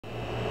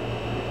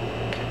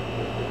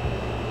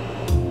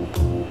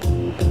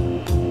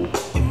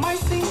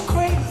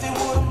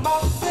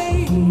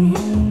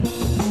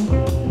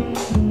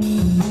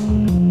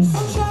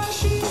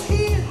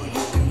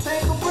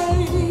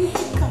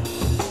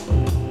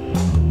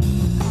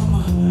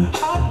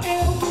hot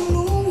air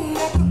balloon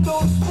that could go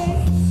to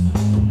space.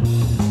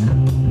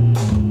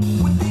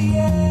 With the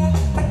air,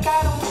 like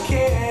I don't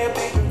care,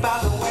 baby, by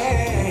the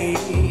way.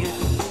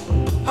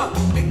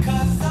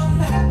 Because I'm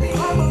happy.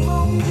 Clap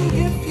along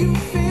if you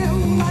feel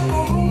like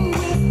a room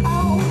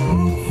without a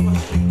roof.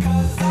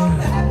 Because I'm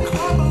happy.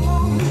 Clap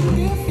along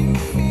if you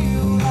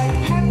feel like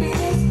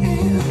happiness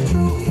is the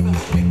truth.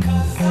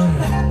 Because I'm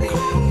happy.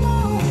 Clap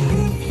along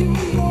if you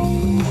know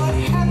what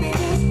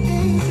happiness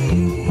is to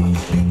you.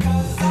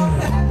 Because I'm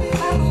happy.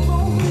 Clap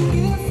along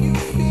if you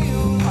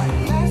feel like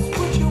that's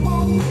what you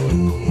want to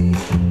do.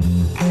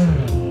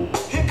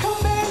 Here come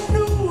bad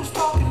news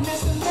talking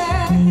this and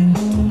that.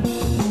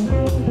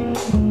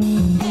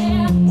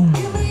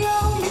 Give me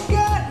all you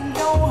got and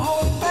don't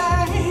hold it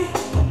back.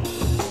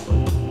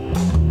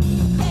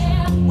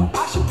 Well,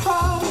 I should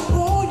probably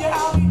warn you,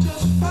 I'll be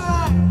just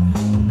fine.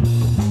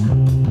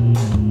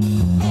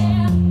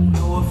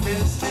 No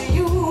offense to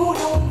you,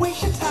 don't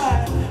waste your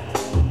time.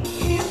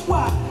 Here's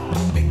why.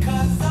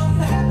 Because I'm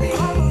happy.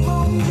 Clap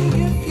along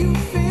if you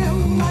feel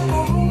like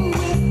a room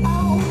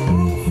without a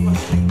roof.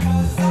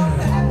 Because I'm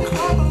happy.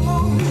 Clap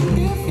along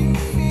if you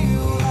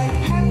feel like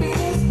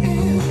happiness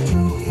is the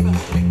truth.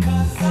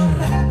 Because I'm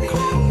happy.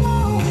 Clap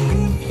along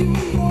if you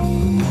know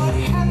what